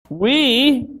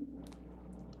We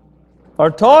are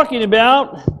talking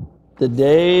about the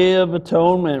Day of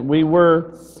Atonement. We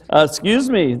were,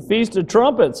 Feast of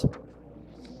Trumpets.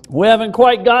 We haven't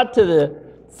quite got to the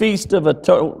Feast of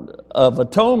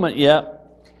Atonement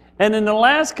yet. And in the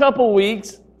last couple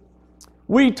weeks,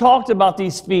 we talked about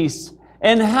these feasts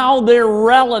and how they're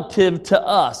relative to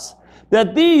us.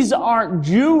 That these aren't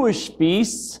Jewish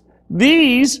feasts.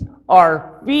 These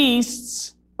are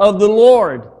feasts of the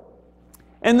Lord.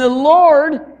 And the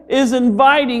Lord is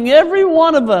inviting every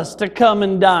one of us to come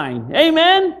and dine.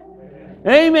 Amen? Amen.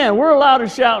 Amen. We're allowed to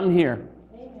shout in here.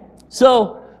 Amen.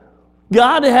 So,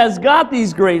 God has got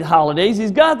these great holidays.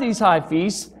 He's got these high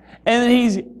feasts. And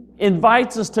He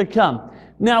invites us to come.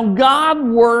 Now, God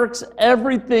works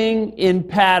everything in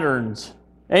patterns.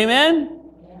 Amen?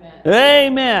 Amen.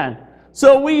 Amen.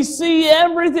 So we see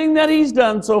everything that He's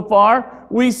done so far.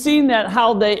 We've seen that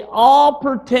how they all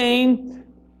pertain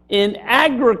in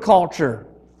agriculture.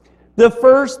 The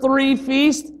first three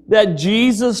feasts that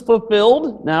Jesus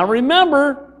fulfilled. Now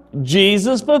remember,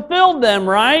 Jesus fulfilled them,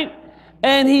 right?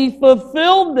 And He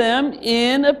fulfilled them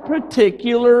in a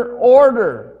particular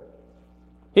order.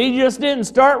 He just didn't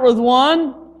start with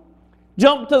one,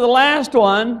 jump to the last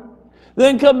one,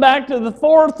 then come back to the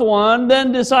fourth one,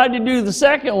 then decide to do the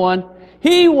second one.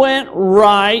 He went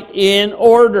right in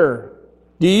order.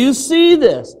 Do you see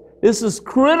this? This is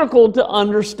critical to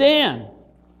understand.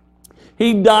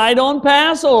 He died on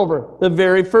Passover, the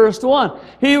very first one.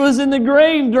 He was in the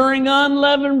grave during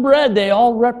unleavened bread. They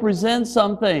all represent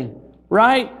something,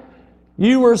 right?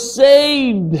 You were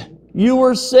saved. You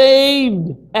were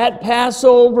saved at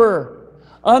Passover.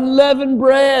 Unleavened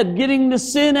bread, getting the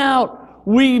sin out.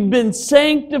 We've been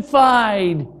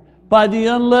sanctified by the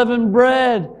unleavened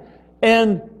bread.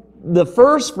 And the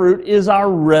first fruit is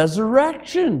our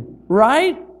resurrection,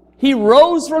 right? He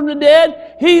rose from the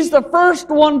dead. He's the first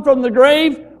one from the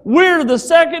grave. We're the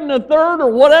second and the third,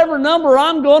 or whatever number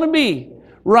I'm going to be,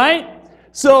 right?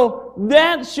 So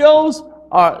that shows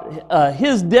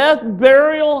His death,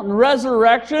 burial, and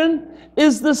resurrection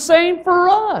is the same for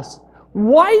us.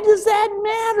 Why does that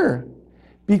matter?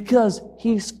 Because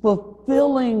He's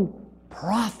fulfilling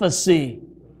prophecy.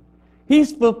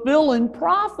 He's fulfilling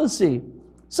prophecy.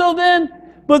 So then,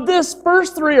 but this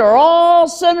first three are all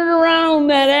centered around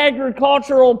that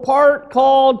agricultural part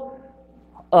called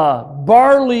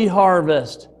barley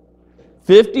harvest.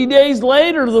 50 days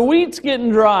later, the wheat's getting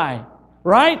dry,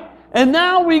 right? And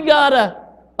now we gotta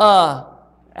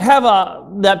have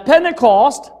that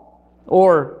Pentecost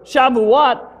or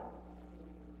Shavuot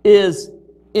is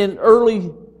in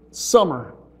early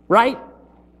summer, right?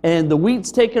 And the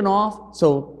wheat's taken off,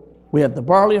 so we have the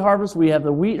barley harvest, we have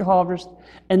the wheat harvest,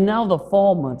 and now the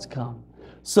fall months come.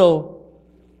 So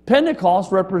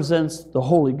Pentecost represents the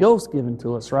Holy Ghost given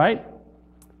to us, right?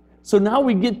 So now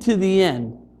we get to the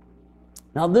end.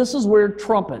 Now this is where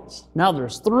trumpets. Now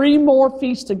there's 3 more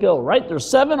feasts to go, right? There's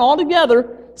 7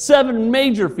 altogether, 7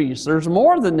 major feasts. There's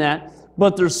more than that,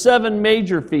 but there's 7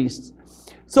 major feasts.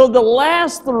 So the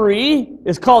last 3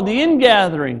 is called the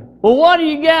ingathering. Well, what are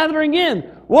you gathering in?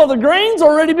 Well, the grain's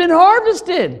already been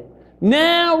harvested.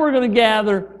 Now we're going to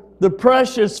gather the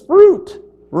precious fruit,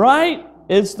 right?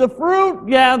 It's the fruit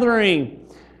gathering.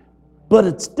 But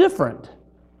it's different.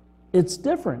 It's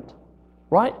different,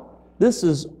 right? This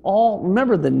is all,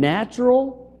 remember, the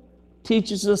natural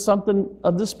teaches us something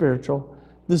of the spiritual.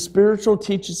 The spiritual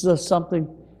teaches us something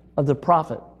of the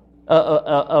prophet,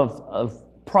 of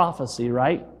prophecy,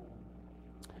 right?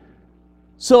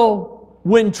 So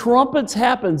when trumpets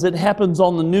happens, it happens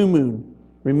on the new moon.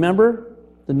 Remember?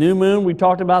 The new moon, we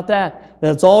talked about that.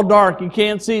 That's all dark. You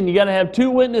can't see, and you got to have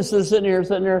 2 witnesses sitting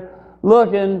there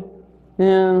looking.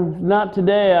 And not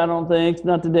today, I don't think.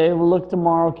 Not today. We'll look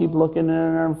tomorrow. Keep looking.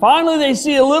 And finally, they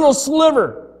see a little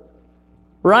sliver.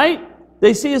 Right?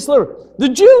 They see a sliver. The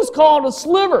Jews call it a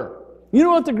sliver. You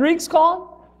know what the Greeks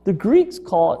call it? The Greeks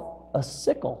call it a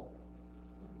sickle.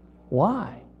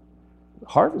 Why?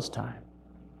 Harvest time.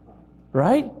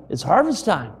 Right? It's harvest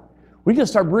time. We got to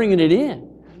start bringing it in.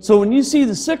 So when you see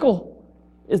the sickle,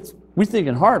 we're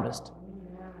thinking harvest.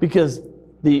 Because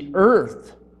the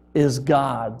earth is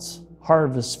God's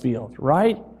harvest field,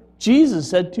 right? Jesus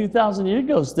said 2,000 years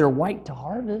ago, they're white to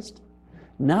harvest.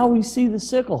 Now we see the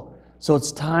sickle. So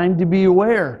it's time to be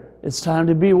aware. It's time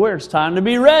to be aware. It's time to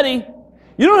be ready.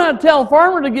 You don't have to tell a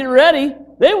farmer to get ready.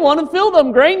 They want to fill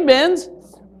them grain bins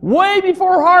way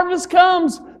before harvest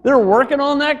comes. They're working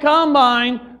on that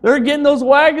combine. They're getting those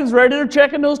wagons ready. They're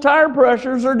checking those tire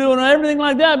pressures. They're doing everything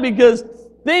like that because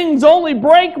things only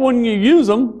break when you use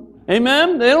them.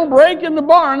 Amen? They don't break in the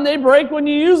barn. They break when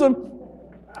you use them.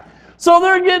 So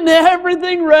they're getting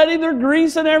everything ready. They're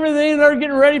greasing everything. They're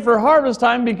getting ready for harvest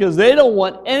time because they don't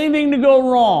want anything to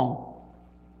go wrong.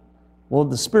 Well,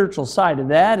 the spiritual side of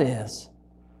that is,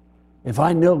 if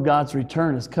I know God's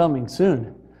return is coming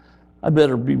soon, I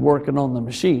better be working on the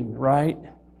machine, right?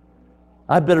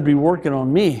 I better be working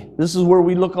on me. This is where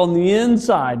we look on the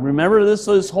inside. Remember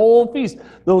this whole feast.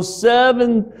 Those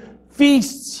 7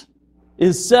 feasts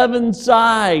is 7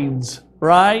 sides,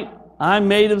 right? I'm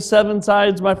made of 7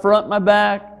 sides, my front, my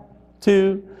back,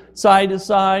 2, side to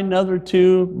side, another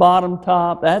 2, bottom,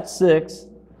 top, that's 6.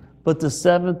 But the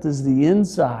 7th is the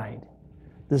inside.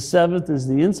 The 7th is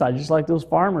the inside, just like those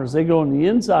farmers. They go on the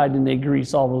inside and they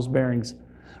grease all those bearings,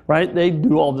 right? They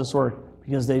do all this work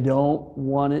because they don't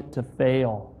want it to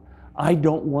fail. I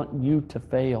don't want you to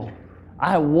fail.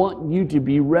 I want you to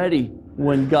be ready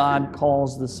when God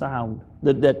calls the sound,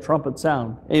 that trumpet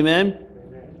sound. Amen?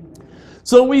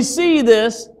 So we see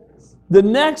this. The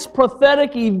next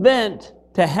prophetic event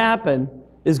to happen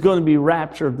is going to be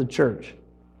rapture of the church,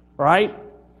 right?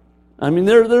 I mean,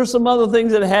 there's some other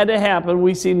things that had to happen.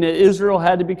 We've seen that Israel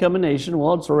had to become a nation.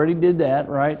 Well, it's already did that,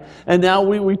 right? And now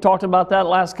we talked about that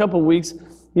last couple of weeks.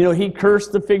 You know, he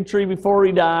cursed the fig tree before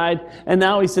he died. And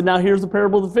now he said, now here's the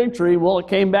parable of the fig tree. Well, it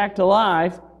came back to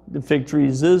life. The fig tree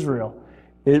is Israel.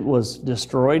 It was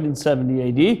destroyed in 70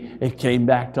 AD. It came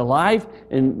back to life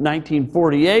in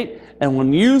 1948. And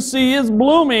when you see it's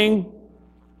blooming,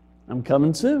 I'm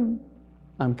coming soon.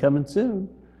 I'm coming soon.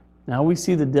 Now we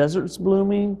see the deserts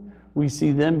blooming. We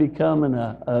see them becoming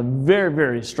a very,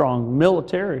 very strong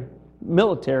military.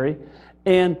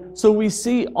 And so we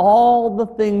see all the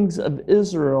things of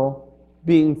Israel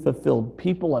being fulfilled.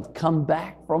 People have come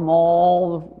back from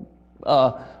all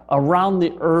around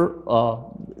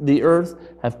the earth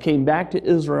have came back to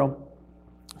Israel.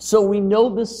 So we know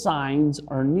the signs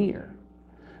are near.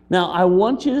 Now I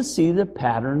want you to see the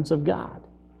patterns of God.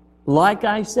 Like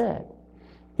I said,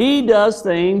 He does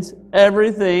things,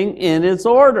 everything in its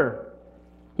order.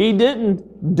 He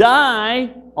didn't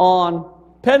die on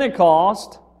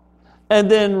Pentecost and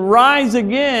then rise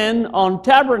again on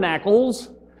Tabernacles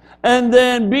and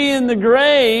then be in the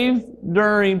grave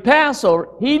during Passover.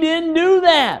 He didn't do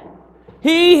that.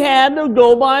 He had to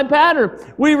go by pattern.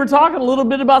 We were talking a little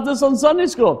bit about this on Sunday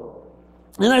school.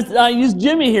 And I used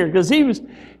Jimmy here because he was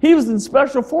in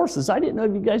Special Forces. I didn't know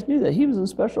if you guys knew that. He was in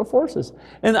Special Forces.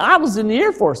 And I was in the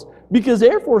Air Force because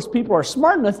Air Force people are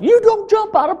smart enough. You don't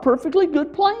jump out of perfectly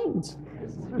good planes.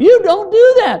 You don't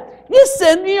do that. You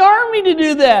send the Army to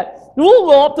do that. We'll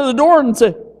go up to the door and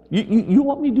say, you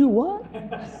want me to do what?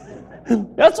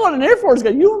 That's what an Air Force guy,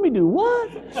 you want me to do what?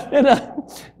 And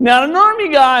now an Army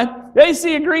guy, they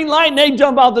see a green light and they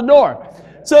jump out the door.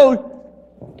 So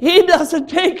he doesn't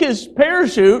take his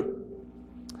parachute,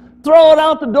 throw it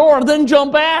out the door, and then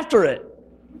jump after it.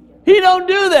 He don't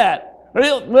do that.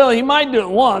 Well, he might do it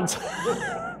once.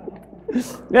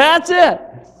 That's it.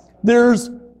 There's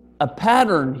a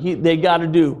pattern they got to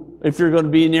do if you're going to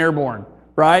be an airborne,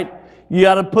 right? You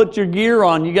got to put your gear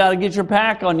on. You got to get your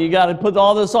pack on. You got to put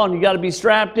all this on. You got to be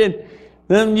strapped in.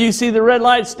 Then you see the red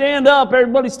light, stand up.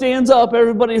 Everybody stands up.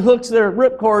 Everybody hooks their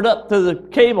ripcord up to the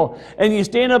cable. And you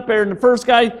stand up there, and the first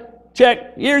guy,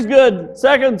 check, ears good,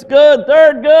 second's good,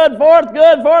 third good, fourth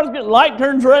good, light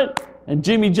turns red, and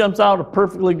Jimmy jumps out of a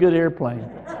perfectly good airplane,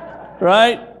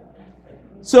 right?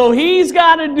 So he's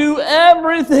got to do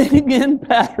everything in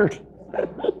pattern.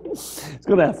 He's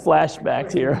going to have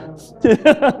flashbacks here.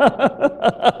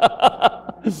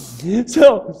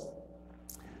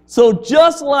 So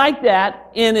just like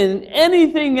that, and in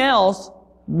anything else,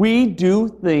 we do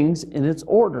things in its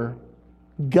order.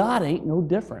 God ain't no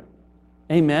different.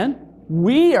 Amen?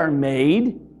 We are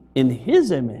made in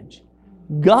His image.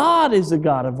 God is the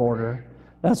God of order.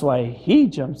 That's why He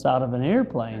jumps out of an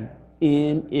airplane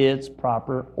in its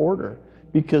proper order.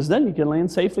 Because then you can land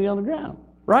safely on the ground.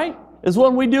 Right? It's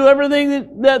when we do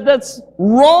everything that's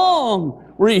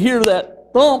wrong, where you hear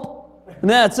that thump, and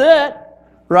that's it.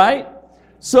 Right?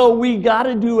 So we got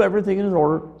to do everything in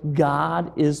order.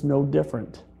 God is no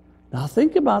different. Now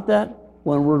think about that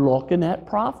when we're looking at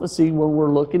prophecy, when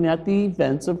we're looking at the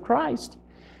events of Christ.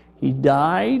 He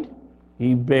died,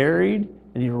 He buried,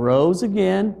 and He rose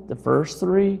again, the first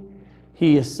 3.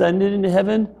 He ascended into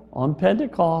heaven on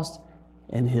Pentecost,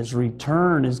 and His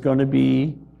return is going to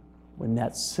be when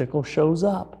that sickle shows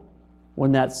up.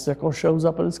 When that sickle shows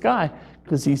up in the sky.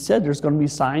 Because He said there's going to be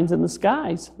signs in the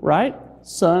skies, right?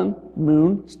 Sun,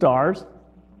 moon, stars.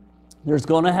 There's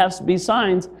going to have to be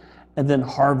signs, and then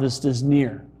harvest is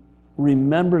near.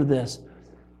 Remember this.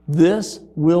 This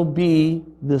will be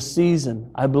the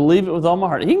season. I believe it with all my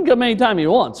heart. He can come anytime He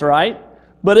wants, right?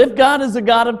 But if God is a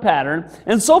God of pattern,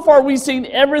 and so far we've seen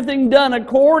everything done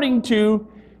according to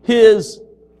His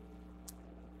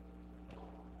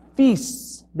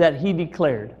feasts that He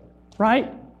declared,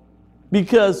 right?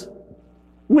 Because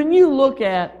when you look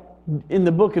at in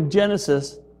the book of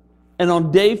Genesis, and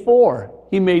on day 4,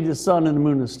 He made the sun and the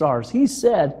moon and the stars. He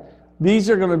said, these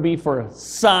are going to be for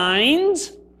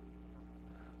signs,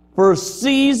 for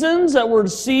seasons. That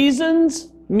word seasons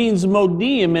means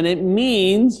modium, and it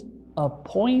means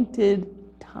appointed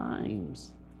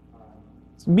times.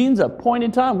 It means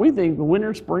appointed time. We think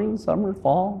winter, spring, summer,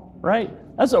 fall, right?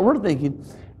 That's what we're thinking.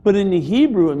 But in the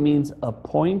Hebrew, it means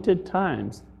appointed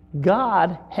times.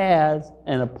 God has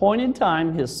an appointed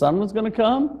time. His Son was going to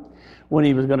come, when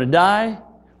He was going to die,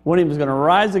 when He was going to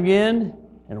rise again,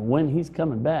 and when He's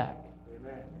coming back.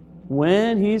 Amen.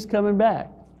 When He's coming back.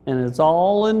 And it's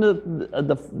all in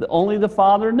only the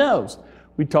Father knows.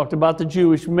 We talked about the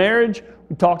Jewish marriage.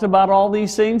 We talked about all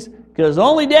these things because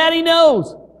only Daddy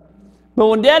knows. But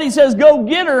when Daddy says, go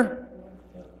get her,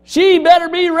 she better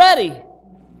be ready.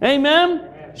 Amen?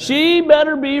 She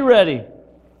better be ready.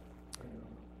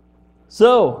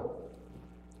 So,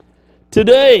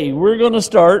 today we're going to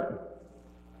start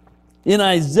in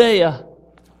Isaiah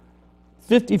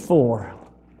 54.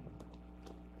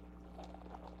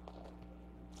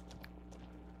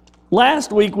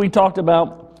 Last week we talked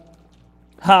about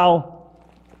how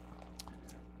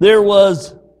there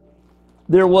was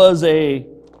a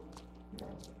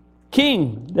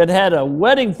king that had a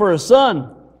wedding for his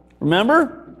son.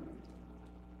 Remember?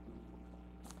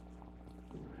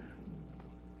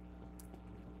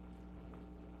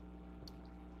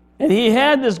 And he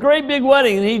had this great big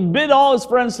wedding, and he bid all his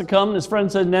friends to come. And his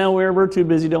friends said, no, we're too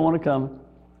busy, don't want to come.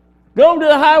 Go to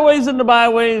the highways and the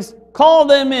byways, call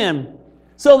them in.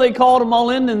 So they called them all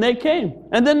in, and they came.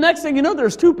 And then next thing you know,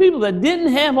 there's 2 people that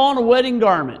didn't have on a wedding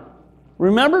garment.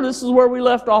 Remember, this is where we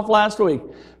left off last week.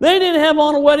 They didn't have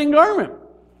on a wedding garment.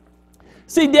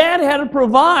 See, Dad had to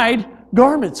provide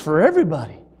garments for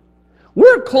everybody.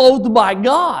 We're clothed by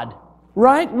God,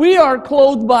 right? We are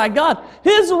clothed by God.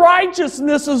 His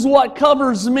righteousness is what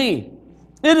covers me.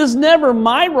 It is never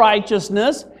my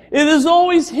righteousness. It is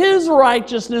always His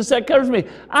righteousness that covers me.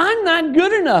 I'm not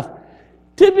good enough.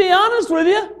 To be honest with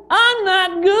you, I'm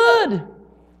not good.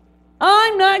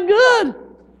 I'm not good.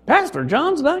 Pastor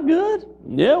John's not good.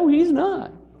 No, he's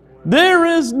not. There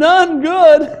is none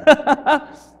good.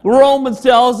 Romans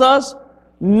tells us,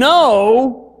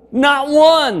 no, not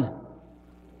one.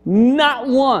 Not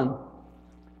one.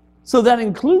 So that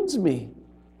includes me.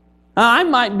 I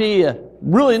might be a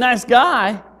really nice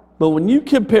guy, but when you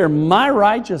compare my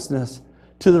righteousness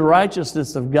to the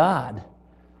righteousness of God,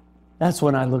 that's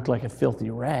when I look like a filthy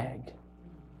rag.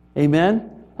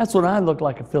 Amen? That's when I look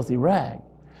like a filthy rag.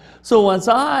 So once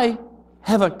I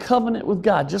have a covenant with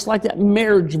God, just like that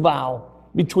marriage vow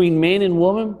between man and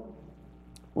woman,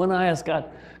 when I ask God,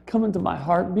 come into my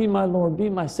heart, be my Lord, be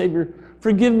my Savior,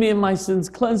 forgive me of my sins,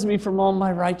 cleanse me from all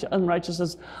my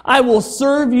unrighteousness. I will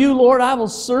serve you, Lord. I will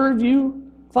serve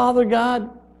you, Father God.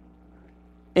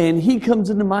 And He comes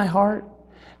into my heart,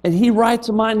 and He writes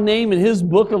my name in His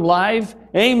book of life.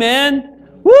 Amen.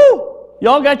 Woo!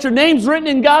 Y'all got your names written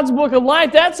in God's book of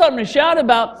life. That's something to shout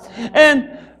about.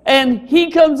 And He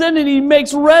comes in and He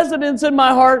makes residence in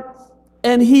my heart,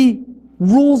 and He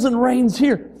rules and reigns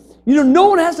here. You know, no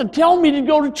one has to tell me to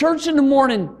go to church in the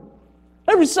morning.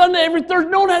 Every Sunday, every Thursday,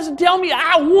 no one has to tell me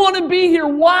I want to be here.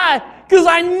 Why? Because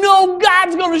I know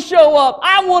God's going to show up.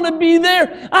 I want to be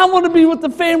there. I want to be with the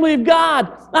family of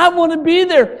God. I want to be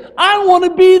there. I want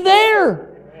to be there.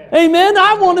 Amen.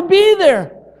 I want to be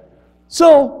there.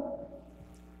 So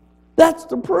that's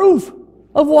the proof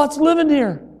of what's living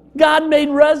here. God made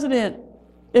resident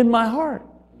in my heart.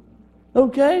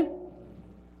 Okay?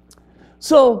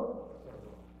 So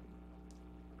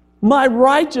my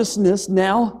righteousness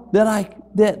now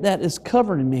that is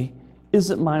covering me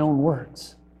isn't my own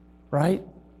works, right?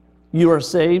 You are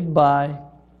saved by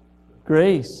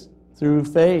grace through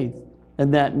faith,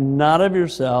 and that not of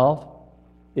yourself.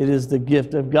 It is the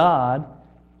gift of God,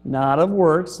 not of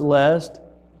works, lest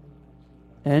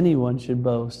anyone should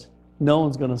boast. No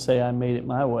one's going to say, I made it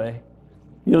my way.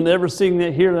 You'll never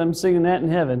hear them singing that in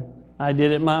heaven. I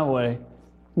did it my way.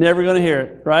 Never going to hear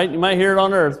it, right? You might hear it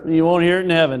on earth, but you won't hear it in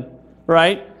heaven,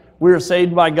 right? We are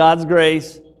saved by God's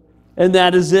grace, and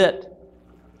that is it.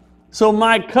 So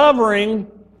my covering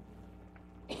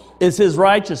is His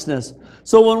righteousness.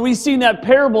 So when we seen that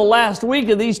parable last week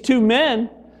of these 2 men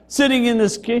sitting in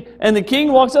this king, and the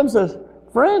king walks up and says,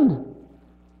 friend,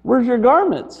 where's your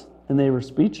garments? And they were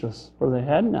speechless, for they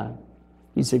had none.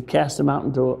 He said, cast them out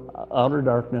into outer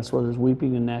darkness where there's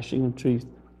weeping and gnashing of teeth.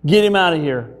 Get him out of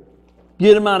here.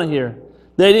 Get him out of here.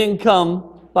 They didn't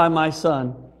come by my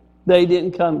son. They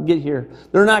didn't come get here.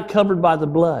 They're not covered by the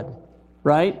blood,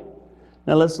 right?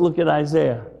 Now let's look at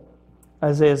Isaiah.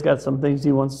 Isaiah's got some things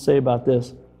he wants to say about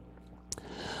this.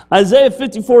 Isaiah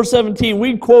 54:17,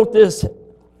 we quote this,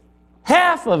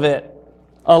 half of it,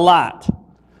 a lot.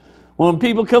 When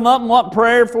people come up and want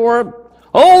prayer for it,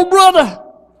 oh brother,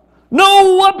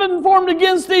 no weapon formed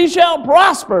against thee shall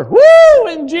prosper. Woo!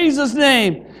 In Jesus'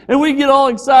 name. And we get all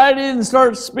excited and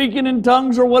start speaking in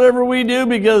tongues or whatever we do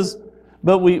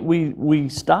but we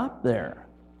stop there.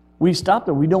 We stop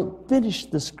there. We don't finish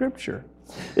the scripture.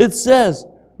 It says,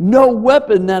 no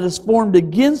weapon that is formed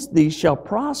against thee shall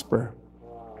prosper.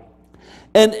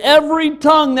 And every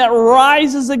tongue that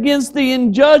rises against thee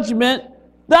in judgment,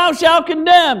 thou shalt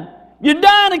condemn. You're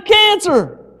dying of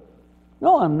cancer.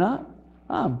 No, I'm not.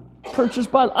 I'm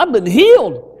purchased by, I've been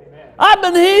healed. I've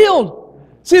been healed.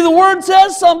 See, the Word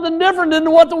says something different than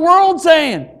what the world's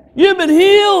saying. You've been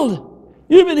healed.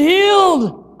 You've been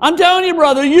healed. I'm telling you,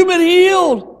 brother, you've been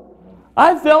healed.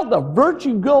 I felt the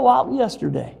virtue go out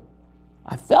yesterday.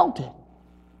 I felt it.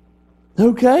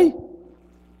 Okay?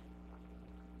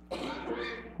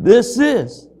 This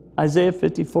is Isaiah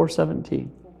 54:17.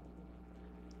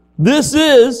 This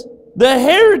is the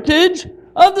heritage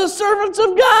of the servants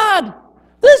of God.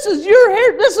 This is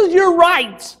your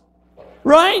rights.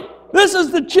 Right? This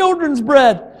is the children's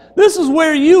bread. This is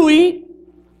where you eat.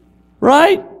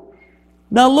 Right?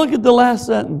 Now look at the last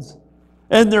sentence.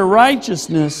 And their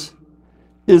righteousness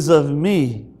is of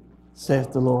me,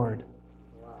 saith the Lord.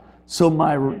 So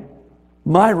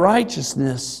my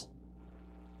righteousness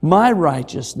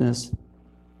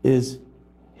is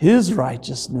His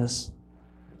righteousness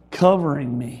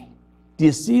covering me. Do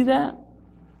you see that?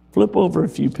 Flip over a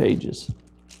few pages.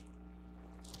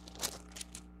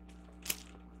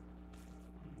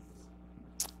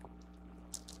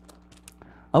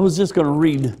 I was just going to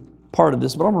read part of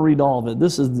this, but I'm going to read all of it.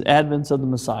 This is the advent of the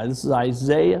Messiah. This is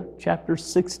Isaiah chapter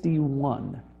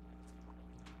 61.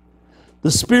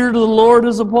 The Spirit of the Lord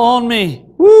is upon me.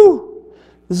 Woo!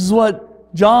 This is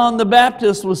what John the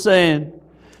Baptist was saying.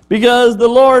 Because the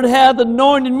Lord hath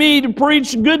anointed me to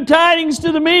preach good tidings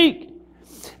to the meek,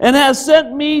 and has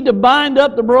sent me to bind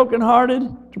up the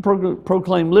brokenhearted, to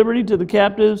proclaim liberty to the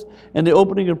captives, and the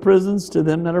opening of prisons to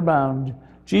them that are bound.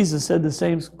 Jesus said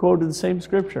quoted the same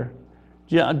scripture.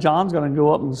 John's going to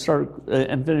go up and start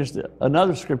and finish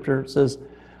another scripture. It says,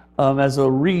 as a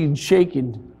reed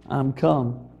shaken, I'm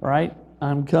come. Right?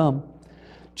 I'm come.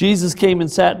 Jesus came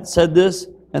and said this,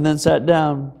 and then sat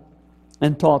down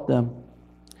and taught them.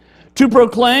 To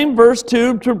proclaim, verse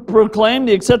 2, to proclaim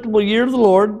the acceptable year of the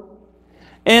Lord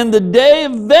and the day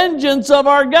of vengeance of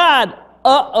our God.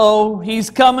 Uh-oh, He's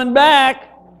coming back.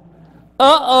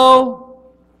 Uh-oh.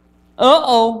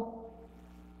 Uh-oh.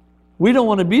 We don't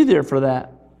want to be there for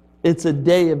that. It's a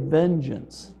day of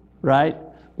vengeance, right?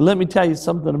 But let me tell you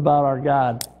something about our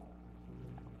God.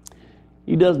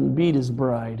 He doesn't beat His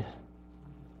bride.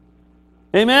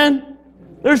 Amen?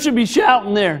 There should be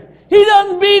shouting there. He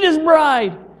doesn't beat His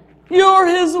bride. You're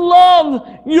His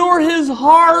love. You're His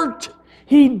heart.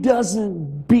 He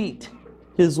doesn't beat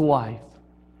His wife.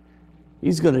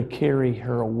 He's going to carry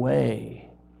her away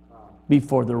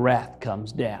before the wrath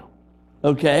comes down.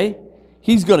 Okay?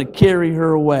 He's going to carry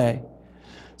her away.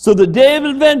 So the day of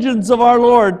the vengeance of our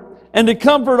Lord, and to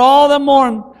comfort all that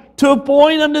mourn, to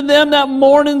appoint unto them that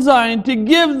mourn in Zion, to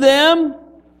give them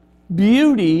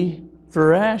beauty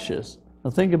for ashes. Now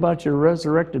think about your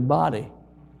resurrected body.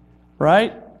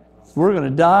 Right? We're going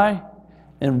to die,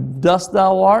 and dust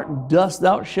thou art, and dust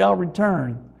thou shalt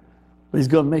return. But He's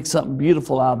going to make something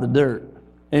beautiful out of the dirt.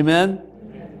 Amen?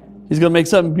 He's going to make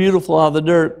something beautiful out of the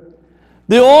dirt.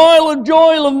 The oil of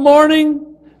joy of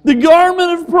mourning, the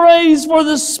garment of praise for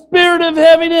the spirit of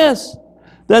heaviness,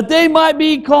 that they might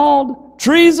be called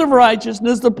trees of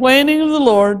righteousness, the planting of the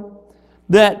Lord,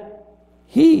 that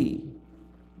He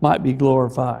might be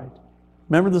glorified.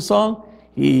 Remember the song?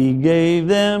 He gave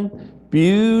them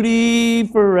beauty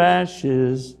for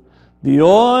ashes, the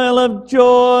oil of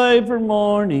joy for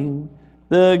mourning,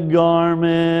 the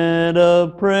garment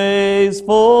of praise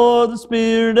for the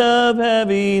spirit of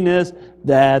heaviness,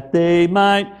 that they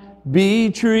might be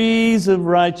trees of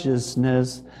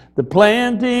righteousness, the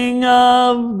planting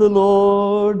of the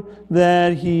Lord,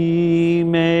 that He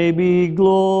may be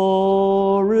glorified.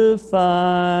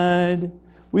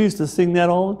 We used to sing that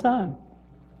all the time.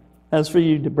 That's for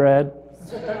you, Brad.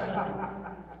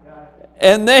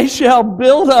 And they shall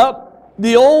build up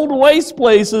the old waste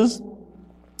places.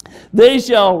 They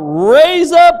shall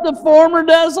raise up the former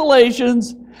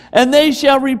desolations, and they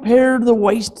shall repair the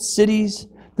waste cities.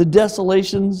 the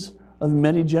desolations of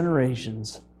many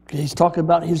generations. Okay, he's talking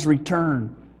about his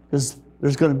return, because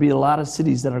there's going to be a lot of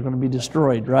cities that are going to be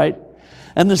destroyed, right?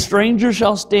 And the stranger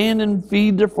shall stand and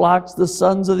feed their flocks. The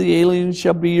sons of the aliens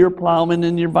shall be your plowmen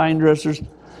and your vine dressers.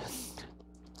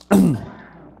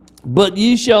 But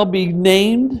ye shall be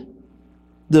named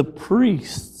the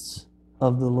priests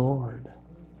of the Lord.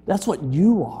 That's what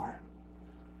you are.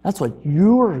 That's what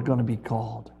you are going to be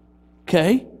called.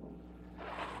 Okay?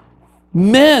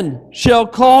 Men shall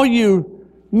call you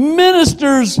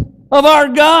ministers of our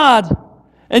God,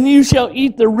 and you shall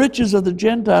eat the riches of the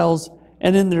Gentiles,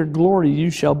 and in their glory you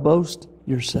shall boast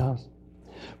yourselves.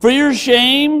 For your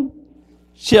shame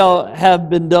shall have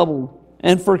been doubled,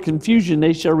 and for confusion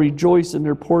they shall rejoice in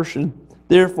their portion.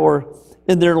 Therefore,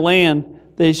 in their land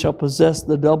they shall possess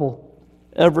the double.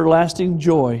 Everlasting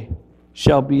joy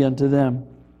shall be unto them.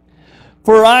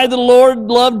 For I, the Lord,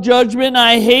 love judgment.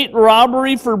 I hate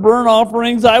robbery for burnt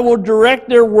offerings. I will direct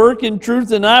their work in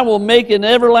truth, and I will make an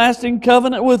everlasting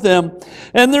covenant with them.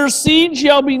 And their seed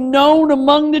shall be known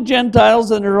among the Gentiles,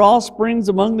 and their offsprings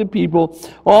among the people.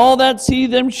 All that see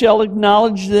them shall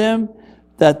acknowledge them,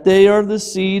 that they are the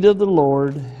seed of the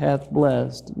Lord hath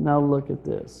blessed. Now look at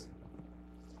this.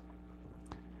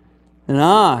 And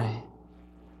I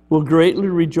will greatly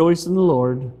rejoice in the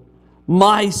Lord.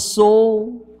 My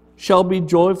soul shall be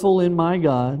joyful in my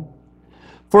God,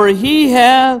 for he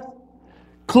hath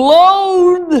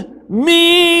clothed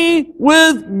me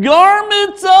with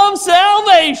garments of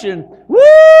salvation.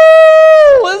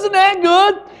 Woo! Isn't that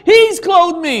good? He's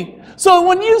clothed me. So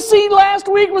when you see last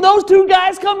week where those two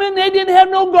guys come in, they didn't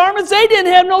have no garments, they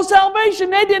didn't have no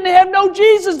salvation, they didn't have no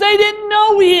Jesus, they didn't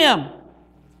know Him.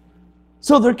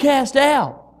 So they're cast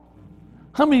out.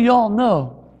 How many of y'all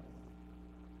know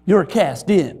you're cast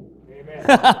in?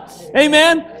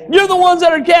 Amen. You're the ones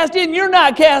that are cast in. You're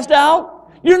not cast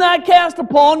out. You're not cast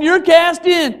upon. You're cast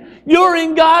in. You're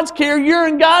in God's care. You're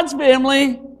in God's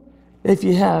family if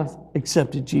you have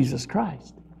accepted Jesus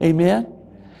Christ. Amen.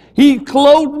 He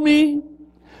clothed me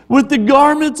with the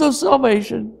garments of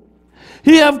salvation.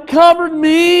 He hath covered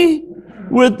me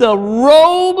with the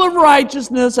robe of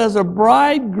righteousness, as a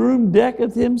bridegroom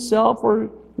decketh himself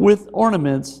with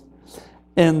ornaments,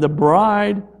 and the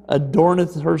bride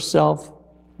adorneth herself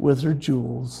with her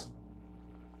jewels.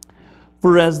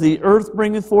 For as the earth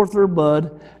bringeth forth her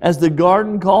bud, as the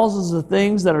garden causes the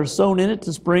things that are sown in it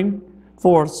to spring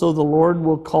forth, so the Lord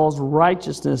will cause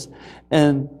righteousness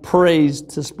and praise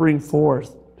to spring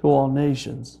forth to all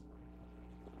nations.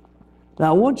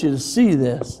 Now I want you to see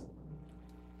this.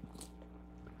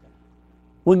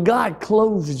 When God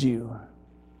clothes you,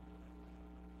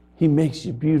 He makes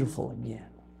you beautiful again.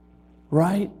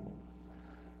 Right?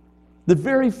 The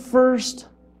very first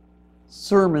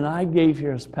sermon I gave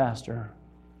here as pastor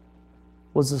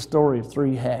was the story of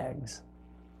three hags.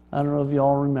 I don't know if you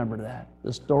all remember that.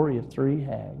 The story of three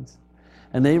hags.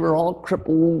 And they were all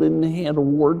crippled and they had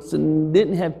warts and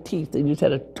didn't have teeth. They just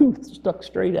had a tooth stuck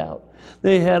straight out.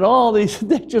 They had all these,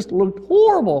 they just looked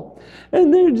horrible.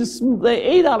 And they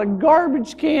ate out of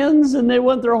garbage cans, and they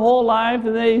went their whole life,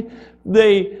 and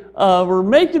they were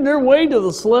making their way to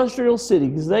the celestial city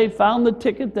because they found the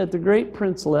ticket that the great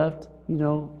prince left,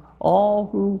 all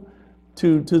who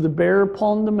to the bearer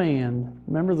upon demand.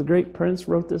 Remember, the great prince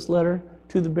wrote this letter?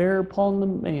 To the bearer upon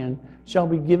demand shall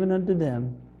be given unto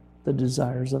them the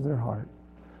desires of their heart.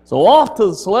 So off to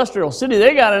the celestial city,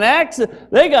 they got an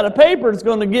accident, they got a paper that's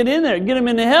going to get in there, get them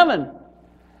into heaven.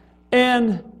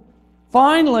 And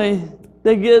finally,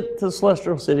 they get to the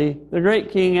celestial city. The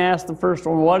great king asked the first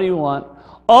one, "What do you want?"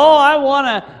 "Oh, I want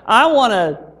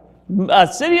a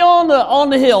city on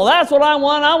the hill. That's what I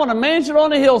want. I want a mansion on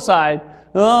the hillside."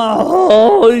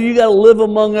 "Oh, you got to live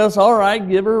among us." "All right,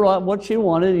 give her what she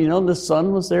wanted." The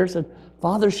son was there, said,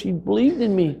 "Father, she believed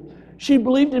in me. She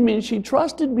believed in me and she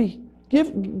trusted me.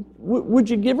 Would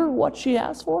you give her what she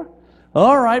asked for?"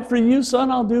 "All right, for you,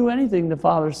 son, I'll do anything," the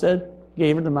father said.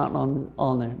 Gave her the mountain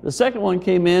on there. The second one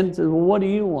came in and said, "Well, what do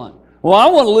you want?" "Well, I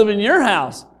want to live in your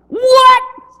house." "What?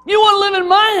 You want to live in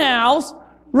my house?"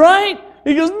 Right?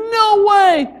 He goes, "No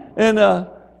way." And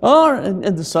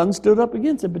the son stood up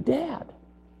again and said, "But Dad,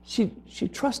 she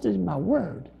trusted in my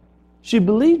word. She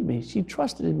believed me. She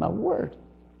trusted in my word."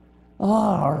 "Oh,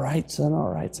 all right, son,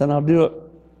 I'll do it.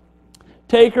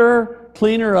 Take her,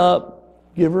 clean her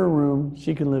up, give her a room.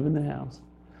 She can live in the house."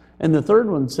 And the third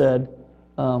one said,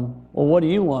 "Well, what do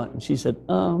you want?" And she said,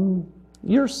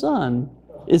 "Your son,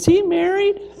 is he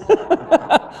married?"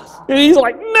 And he's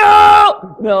like,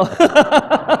 No.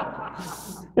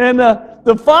 And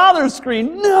the father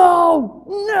screamed, No.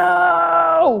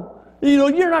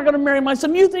 You're not going to marry my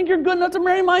son. You think you're good enough to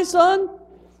marry my son?"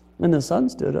 And the son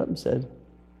stood up and said,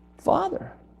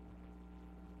 Father,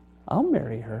 I'll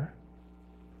marry her.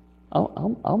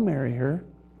 I'll marry her.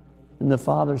 And the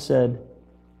father said,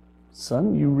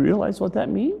 Son, you realize what that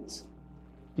means?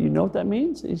 Do you know what that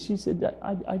means? And she said,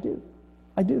 I do.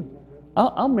 I do.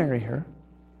 I'll marry her.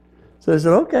 So they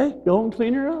said, okay, go and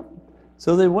clean her up.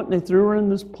 So they went and they threw her in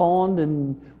this pond,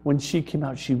 and when she came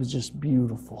out, she was just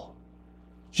beautiful.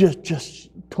 Just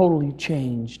totally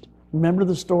changed. Remember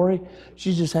the story?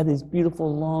 She just had these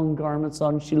beautiful long garments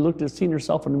on. She looked at seen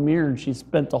herself in the mirror, and she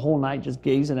spent the whole night just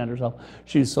gazing at herself.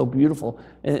 She was so beautiful,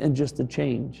 and just a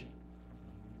change.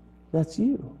 That's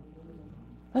you.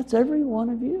 That's every one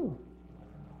of you.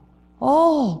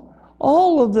 All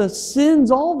of the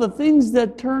sins, all the things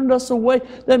that turned us away,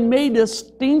 that made us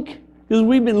stink because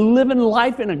we've been living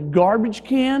life in a garbage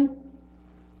can.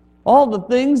 All the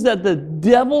things that the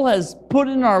devil has put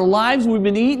in our lives, we've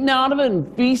been eating out of it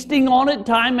and feasting on it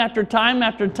time after time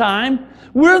after time.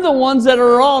 We're the ones that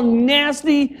are all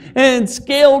nasty and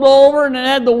scaled over and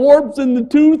had the warps in the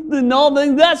tooth and all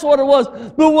things. That's what it was.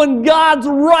 But when God's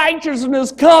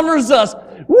righteousness covers us,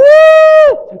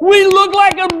 woo! We look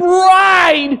like a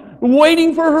bride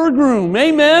waiting for her groom.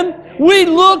 Amen? We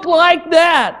look like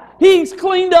that. He's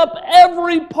cleaned up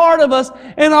every part of us,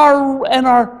 and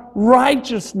our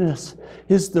righteousness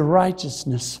is the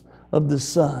righteousness of the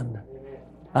Son.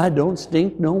 I don't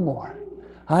stink no more.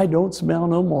 I don't smell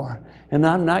no more. And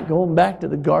I'm not going back to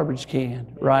the garbage can,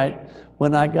 right,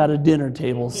 when I got a dinner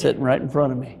table sitting right in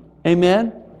front of me. Amen?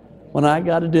 When I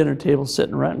got a dinner table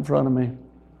sitting right in front of me.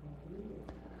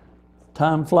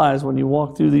 Time flies when you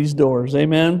walk through these doors.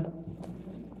 Amen?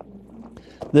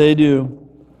 They do.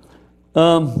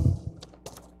 Boy,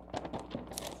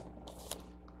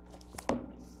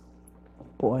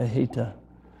 I hate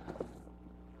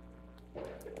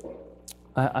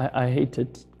to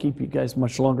keep you guys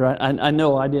much longer. I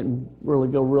know I didn't really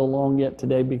go real long yet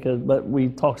today but we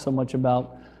talked so much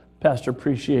about Pastor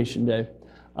Appreciation Day.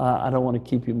 I don't want to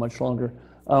keep you much longer.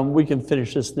 We can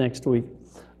finish this next week.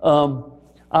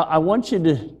 I want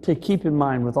you to keep in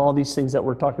mind with all these things that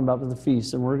we're talking about with the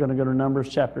feast, and we're going to go to Numbers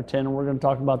chapter 10, and we're going to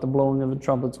talk about the blowing of the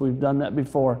trumpets. We've done that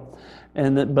before,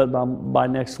 but by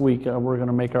next week we're going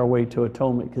to make our way to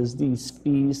atonement, because these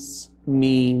feasts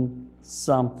mean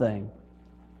something.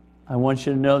 I want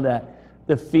you to know that.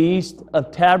 The Feast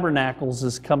of Tabernacles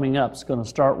is coming up. It's going to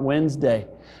start Wednesday,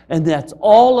 and that's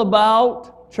all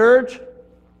about, church,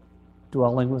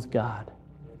 dwelling with God.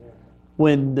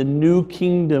 When the new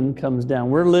kingdom comes down.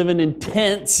 We're living in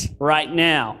tents right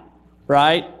now,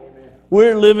 right? Amen.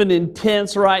 We're living in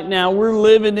tents right now. We're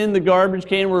living in the garbage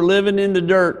can. We're living in the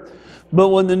dirt. But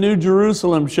when the new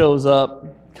Jerusalem shows up,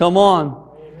 come on,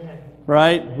 amen.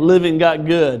 Right? Living got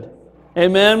good.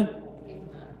 Amen?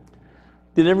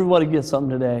 Did everybody get something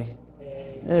today?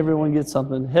 Amen. Everyone get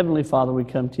something. Heavenly Father, we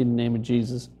come to you in the name of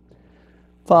Jesus.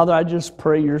 Father, I just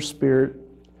pray your Spirit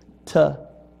to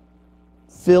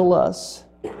fill us,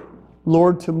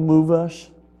 Lord, to move us.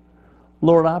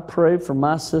 Lord, I pray for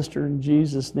my sister in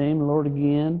Jesus' name. Lord,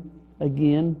 again,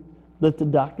 let the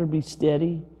doctor be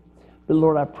steady. But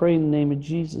Lord, I pray in the name of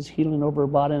Jesus, healing over her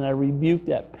body, and I rebuke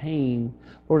that pain.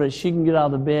 Lord, that she can get out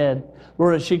of the bed.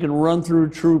 Lord, that she can run through a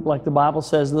troop like the Bible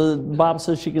says. The Bible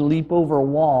says she can leap over a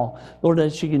wall. Lord,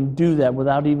 that she can do that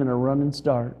without even a running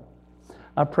start.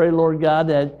 I pray, Lord God,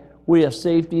 that we have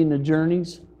safety in the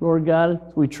journeys. Lord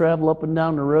God, we travel up and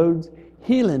down the roads,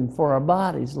 healing for our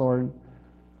bodies, Lord.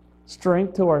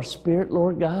 Strength to our spirit,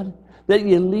 Lord God. That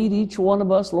you lead each one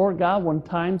of us, Lord God, when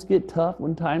times get tough,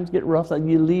 when times get rough, that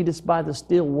you lead us by the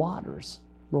still waters,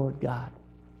 Lord God.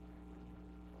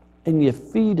 And you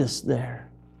feed us there.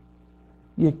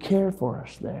 You care for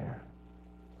us there.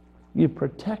 You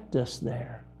protect us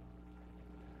there.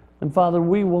 And Father,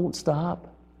 we won't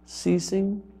stop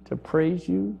ceasing to praise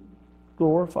you,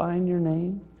 glorifying your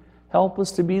name. Help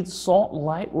us to be the salt and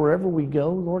light wherever we go,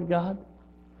 Lord God.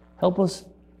 Help us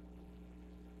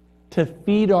to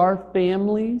feed our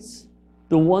families,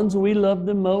 the ones we love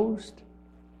the most,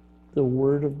 the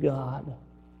Word of God.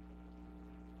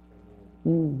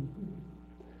 We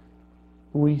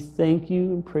thank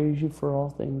you and praise you for all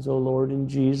things, O Lord, in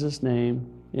Jesus' name.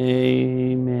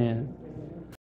 Amen.